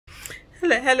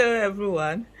Hello,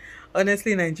 everyone.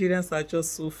 Honestly, Nigerians are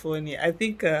just so funny. I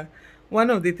think one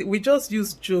of the we just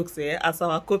use jokes as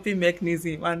our coping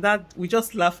mechanism, and that we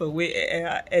just laugh away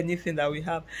anything that we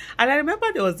have. And I remember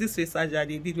there was this research that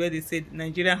they did where they said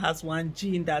Nigeria has one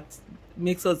gene that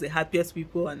makes us the happiest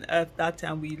people on earth. That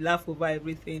time we laugh over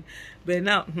everything, but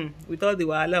now with all the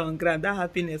wahala on ground, that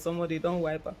happiness somebody don't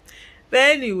wipe up. But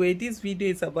anyway, this video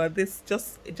is about this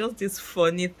just this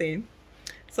funny thing.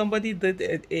 Somebody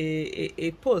did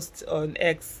a post on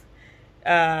X.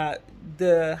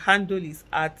 The handle is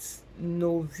at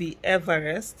Novi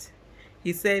Everest.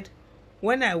 He said,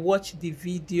 when I watched the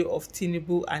video of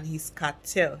Tinubu and his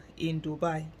cartel in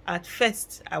Dubai, at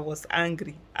first I was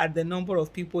angry at the number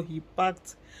of people he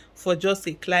packed for just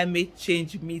a climate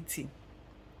change meeting.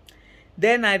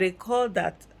 Then I recalled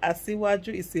that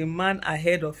Asiwaju is a man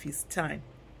ahead of his time.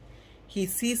 He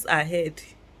sees ahead.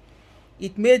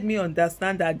 It made me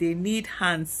understand that they need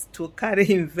hands to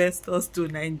carry investors to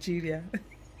Nigeria.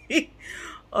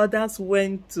 Others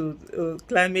went to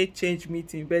climate change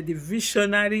meeting, but the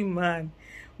visionary man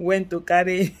went to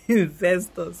carry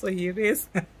investors. So he raised.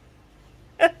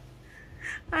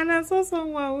 And I saw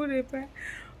someone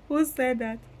who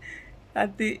said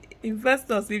that the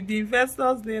investors, if the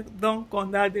investors they don't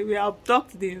come, that they will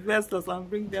abduct the investors and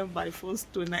bring them by force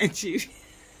to Nigeria.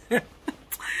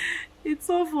 It's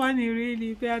so funny,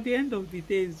 really, but at the end of the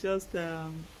day, it's just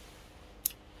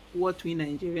what we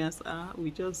Nigerians are.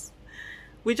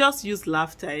 We just use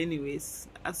laughter, anyways,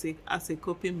 as a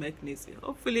coping mechanism.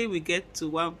 Hopefully, we get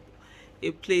to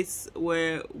a place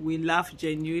where we laugh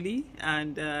genuinely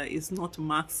and it's not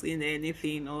maxing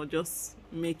anything or just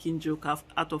making joke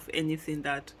out of anything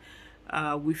that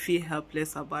we feel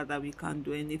helpless about, that we can't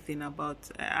do anything about.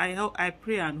 I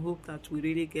pray and hope that we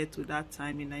really get to that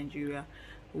time in Nigeria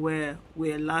where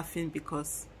we're laughing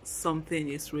because something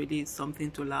is really something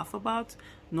to laugh about,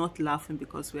 not laughing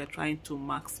because we're trying to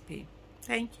max pain.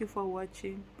 Thank you for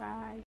watching. Bye.